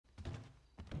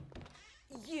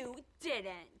You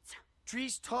didn't.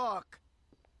 Trees talk,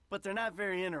 but they're not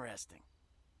very interesting.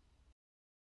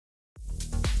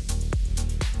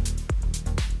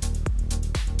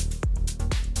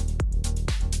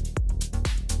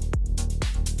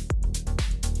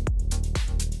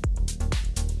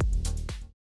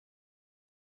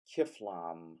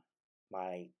 Kiflam,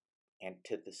 my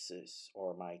antithesis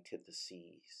or my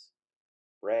antitheses.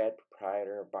 Brad,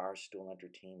 proprietor of Barstool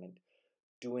Entertainment,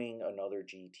 doing another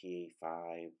GTA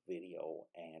 5 video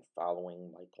and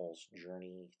following Michael's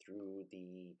journey through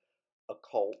the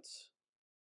occult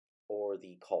or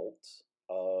the cult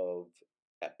of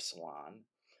Epsilon.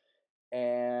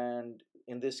 And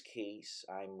in this case,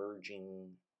 I'm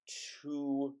merging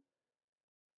two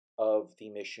of the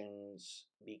missions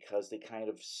because they kind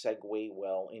of segue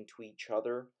well into each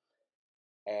other.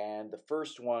 And the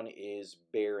first one is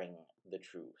Bearing the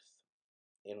Truth,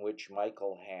 in which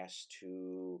Michael has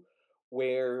to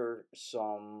wear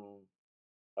some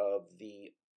of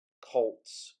the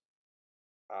cult's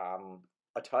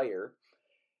attire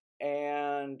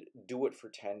and do it for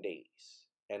 10 days.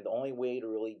 And the only way to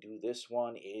really do this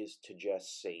one is to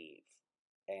just save.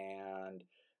 And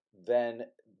then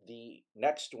the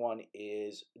next one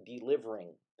is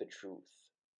Delivering the Truth.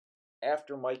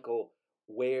 After Michael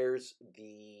wears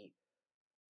the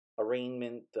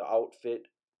arraignment, the outfit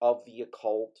of the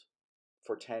occult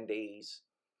for 10 days,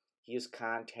 he is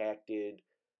contacted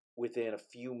within a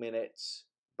few minutes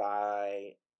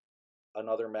by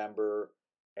another member,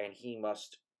 and he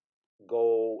must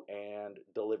go and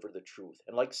deliver the truth.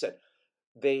 And like I said,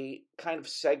 they kind of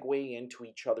segue into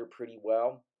each other pretty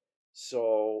well.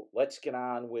 So let's get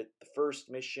on with the first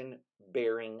mission,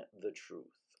 Bearing the Truth.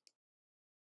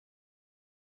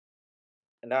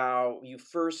 Now, you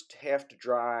first have to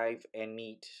drive and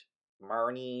meet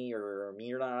Marnie or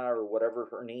Myrna or whatever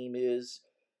her name is,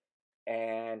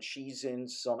 and she's in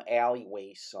some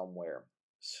alleyway somewhere.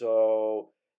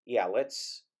 So, yeah,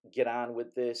 let's get on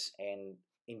with this and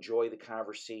enjoy the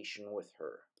conversation with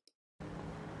her.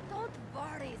 Don't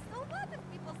worry. So what if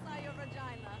people saw your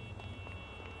vagina?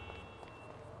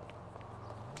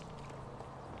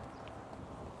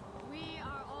 We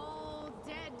are all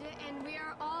dead and we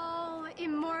are all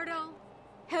immortal.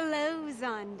 Hello,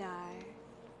 Zondar.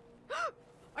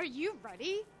 Are you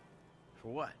ready? For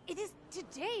what? It is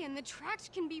today and the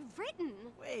tract can be written.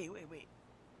 Wait.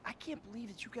 I can't believe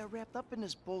that you got wrapped up in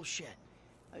this bullshit.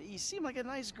 You seem like a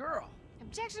nice girl.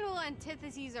 Objectionable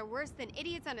antitheses are worse than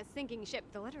idiots on a sinking ship.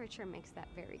 The literature makes that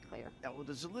very clear. Now, well,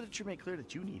 does the literature make clear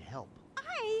that you need help?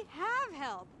 I have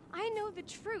help. I know the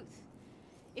truth.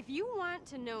 If you want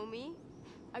to know me,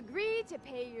 agree to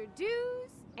pay your dues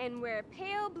and wear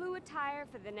pale blue attire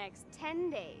for the next 10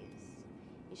 days.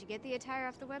 You should get the attire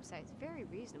off the website. It's very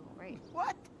reasonable, right?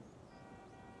 What?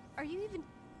 Are you even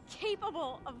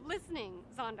capable of listening,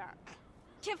 Zondar?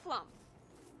 Kiflam.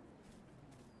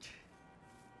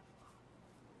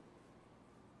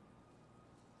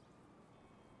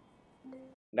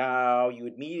 Now, you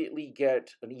immediately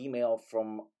get an email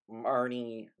from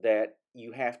Marnie that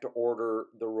you have to order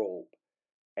the robe.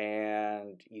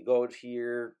 And you go to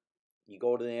here, you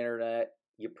go to the internet,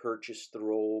 you purchase the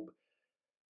robe,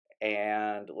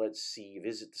 and let's see, you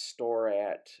visit the store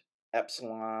at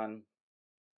Epsilon.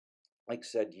 Like I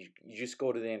said, you just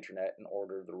go to the internet and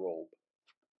order the robe.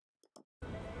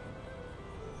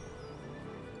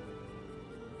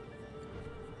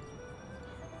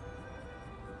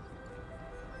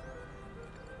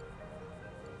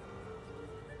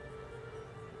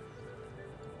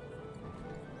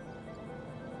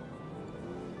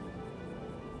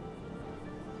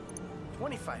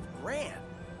 $25,000?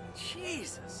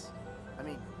 Jesus. I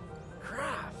mean,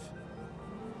 crap.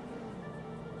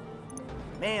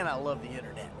 Man, I love the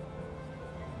internet.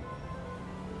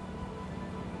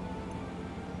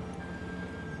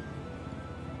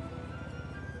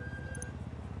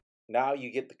 Now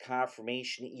you get the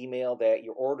confirmation email that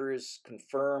your order is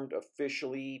confirmed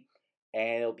officially,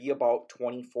 and it'll be about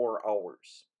 24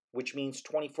 hours, which means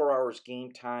 24 hours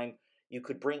game time. You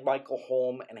could bring Michael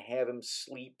home and have him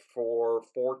sleep for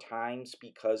 4 times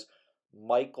because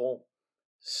Michael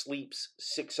sleeps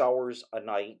 6 hours a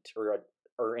night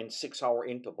or in 6-hour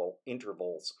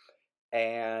intervals,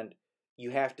 and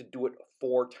you have to do it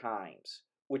 4 times,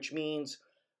 which means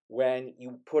when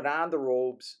you put on the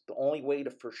robes, the only way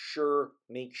to for sure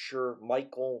make sure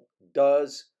Michael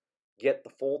does get the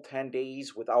full 10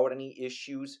 days without any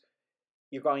issues,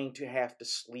 you're going to have to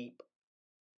sleep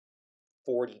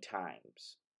 40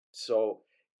 times. So,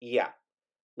 yeah,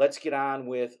 let's get on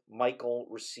with Michael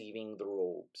receiving the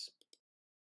robes.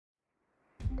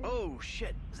 Oh,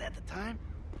 shit. Is that the time?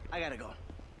 I gotta go.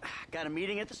 Got a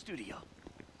meeting at the studio.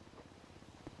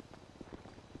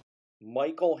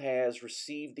 Michael has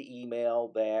received the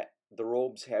email that the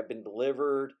robes have been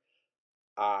delivered.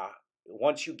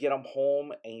 Once you get them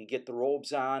home and you get the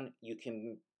robes on, you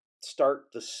can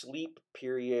start the sleep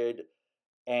period.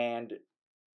 And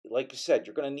like I said,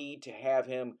 you're going to need to have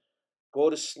him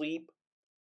go to sleep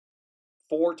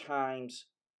 4 times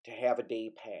to have a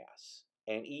day pass.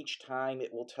 And each time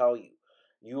it will tell you,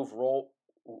 you've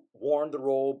worn the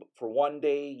robe for 1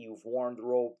 day, you've worn the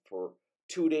robe for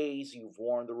 2 days, you've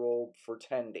worn the robe for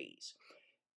 10 days.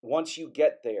 Once you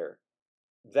get there,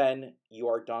 then you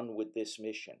are done with this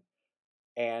mission.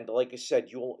 And like I said,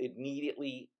 you'll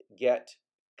immediately get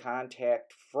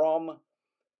contact from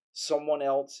someone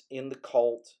else in the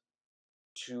cult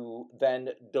to then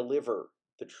deliver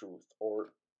the truth,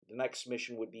 or the next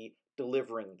mission would be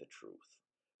delivering the truth.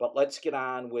 But let's get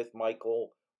on with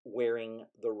Michael wearing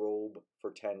the robe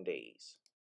for 10 days.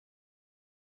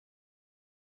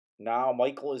 Now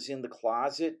Michael is in the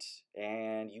closet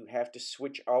and you have to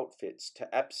switch outfits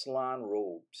to Epsilon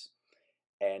robes.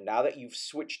 And now that you've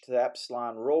switched to the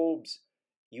Epsilon robes,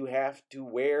 you have to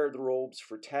wear the robes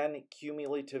for 10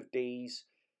 cumulative days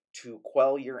to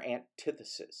quell your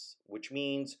antithesis, which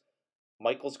means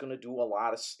Michael's going to do a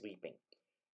lot of sleeping.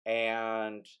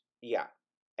 And yeah,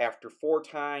 after 4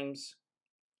 times,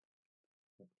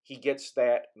 he gets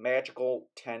that magical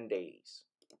 10 days.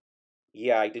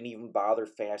 Yeah, I didn't even bother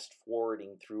fast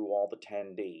forwarding through all the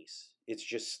 10 days. It's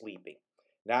just sleeping.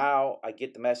 Now I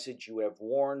get the message, you have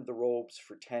worn the robes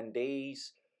for 10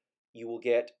 days. You will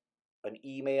get an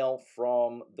email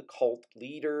from the cult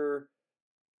leader,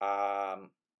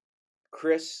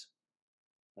 Chris.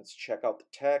 Let's check out the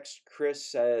text. Chris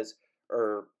says,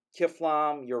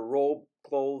 Kiflam, your robe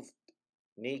clothed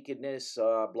nakedness,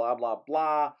 blah, blah,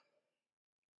 blah.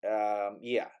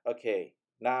 Yeah, okay.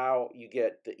 Now you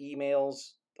get the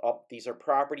emails. These are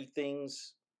property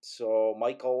things. So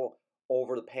Michael,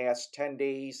 over the past 10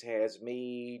 days, has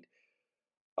made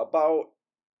about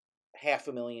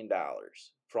 $500,000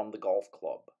 from the golf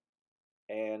club.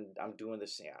 And I'm doing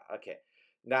this, yeah, okay.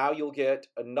 Now you'll get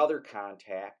another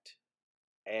contact,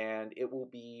 and it will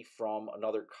be from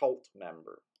another cult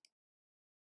member.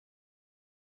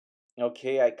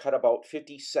 Okay, I cut about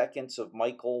 50 seconds of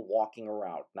Michael walking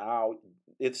around. Now,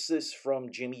 it's this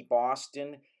from Jimmy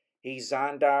Boston. Hey,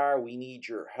 Zondar, we need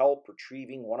your help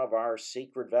retrieving one of our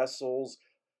sacred vessels.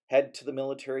 Head to the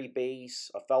military base.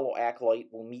 A fellow acolyte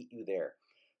will meet you there.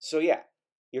 So yeah,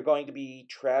 you're going to be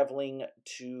traveling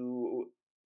to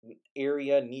an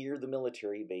area near the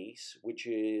military base, which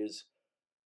is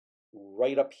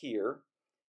right up here,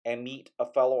 and meet a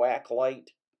fellow acolyte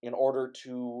in order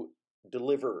to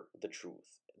deliver the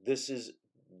truth. This is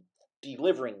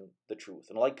delivering the truth.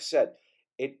 And like I said,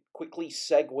 it quickly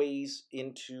segues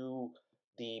into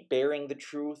the bearing the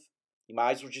truth. You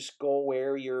might as well just go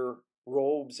wear your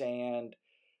robes and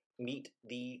meet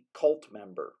the cult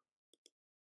member.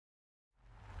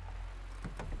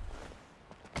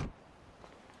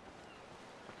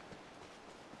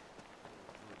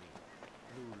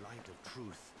 Blue light of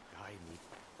truth, guide me.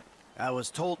 I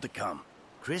was told to come.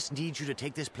 Chris needs you to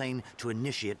take this plane to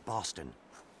initiate Boston.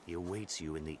 He awaits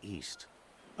you in the east.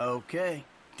 Okay,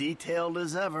 detailed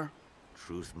as ever.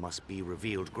 Truth must be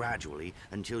revealed gradually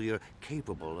until you're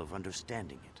capable of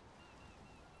understanding it.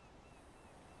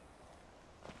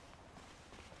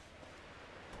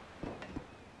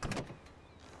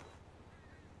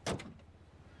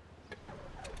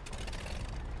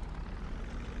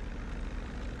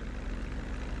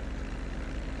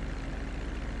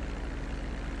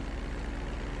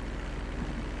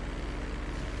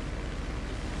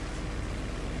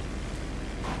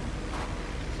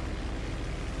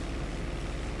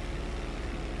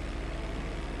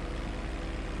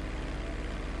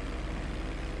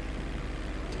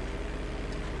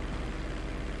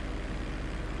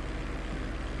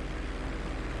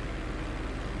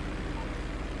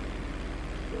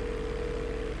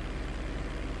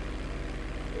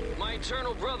 My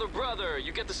eternal brother,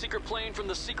 you get the secret plane from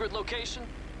the secret location?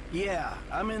 Yeah,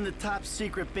 I'm in the top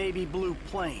secret baby blue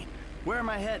plane. Where am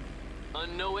I headed?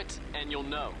 Unknow it, and you'll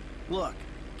know. Look,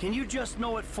 can you just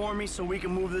know it for me so we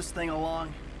can move this thing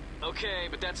along? Okay,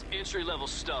 but that's entry-level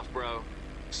stuff, bro.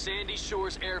 Sandy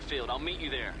Shores Airfield, I'll meet you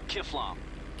there. Kiflam.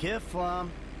 Kiflam.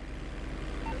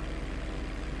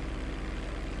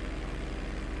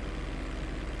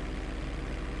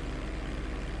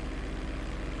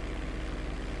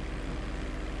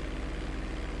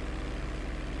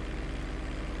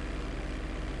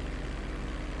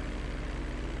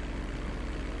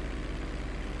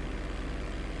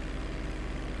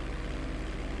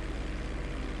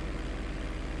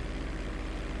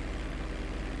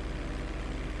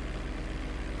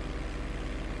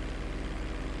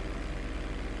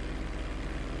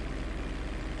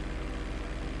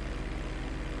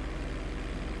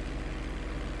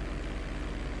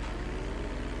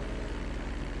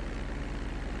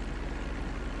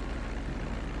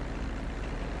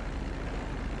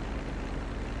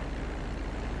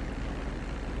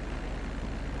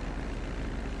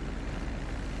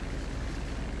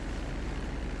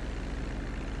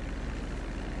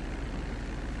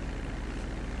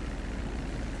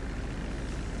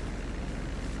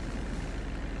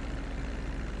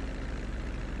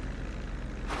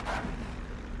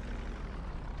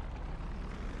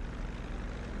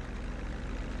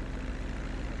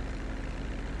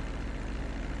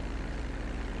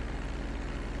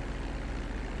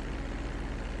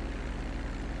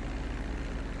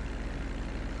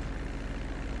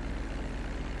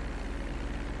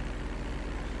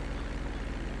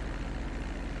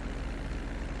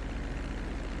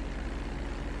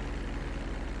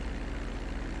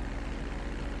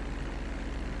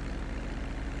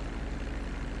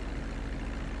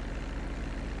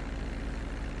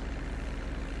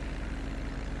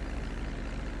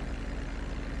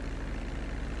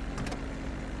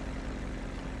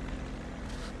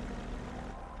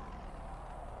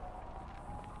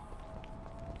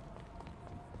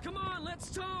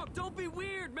 Let's talk! Don't be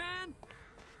weird, man!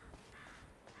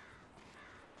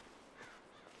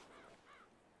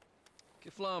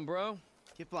 Get flying, bro.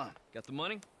 Keep flying. Got the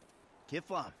money? Keep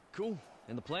flying. Cool.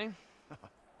 And the plane?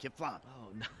 Keep flying. Oh,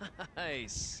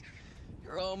 nice.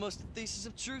 You're almost the thesis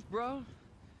of truth, bro.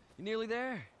 You're nearly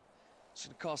there. It's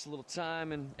gonna cost a little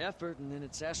time and effort, and then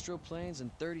it's astroplanes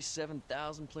and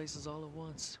 37,000 places all at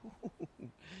once.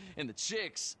 And the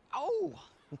chicks, oh!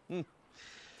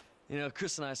 You know,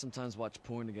 Chris and I sometimes watch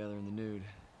porn together in the nude.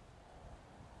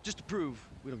 Just to prove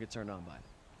we don't get turned on by it.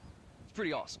 It's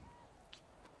pretty awesome.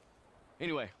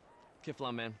 Anyway,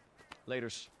 Kiflon, man.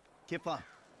 Laters. Keep flying.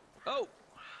 Oh!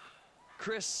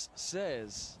 Chris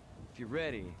says, if you're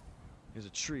ready, there's a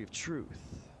tree of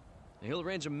truth. Now, he'll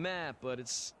arrange a map, but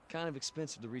it's kind of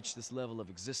expensive to reach this level of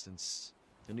existence.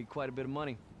 You'll need quite a bit of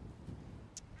money.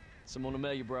 Someone will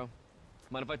mail you, bro.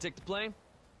 Mind if I take the plane?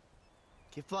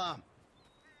 Keep flying.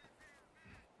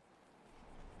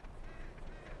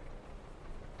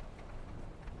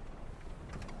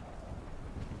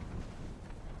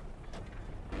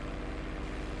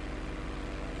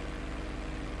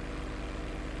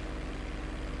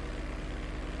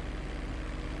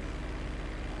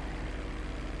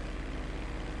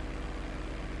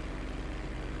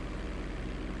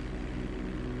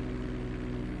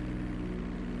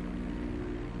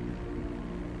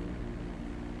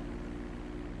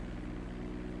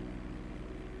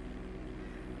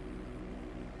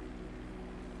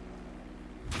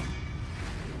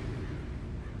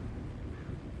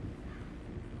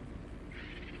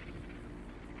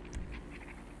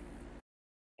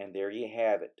 And there you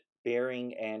have it,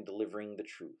 bearing and delivering the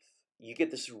truth. You get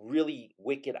this really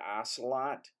wicked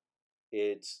ocelot.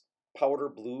 It's powder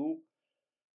blue,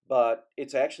 but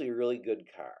it's actually a really good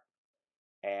car.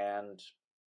 And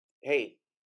hey,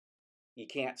 you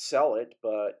can't sell it,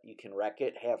 but you can wreck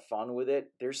it, have fun with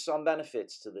it. There's some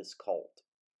benefits to this cult.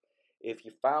 If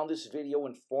you found this video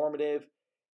informative,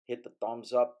 hit the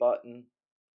thumbs up button.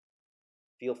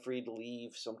 Feel free to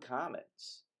leave some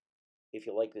comments. If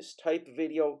you like this type of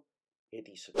video, hit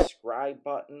the subscribe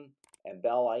button and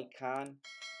bell icon,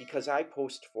 because I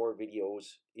post 4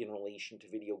 videos in relation to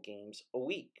video games a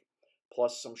week,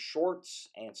 plus some shorts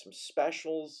and some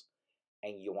specials,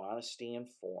 and you want to stay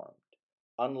informed.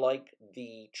 Unlike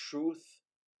the truth,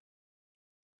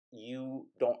 you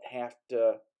don't have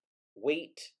to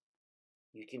wait.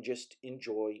 You can just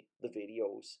enjoy the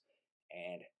videos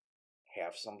and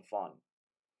have some fun.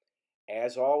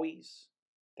 As always,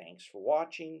 thanks for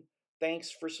watching, thanks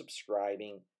for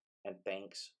subscribing, and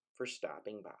thanks for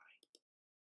stopping by.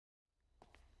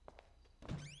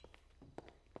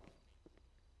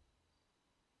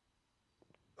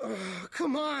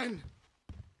 Come on!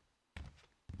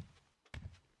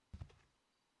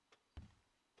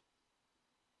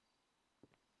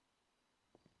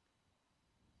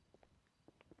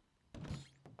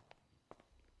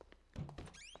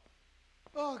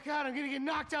 Oh, God, I'm gonna get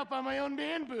knocked out by my own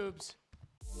man boobs.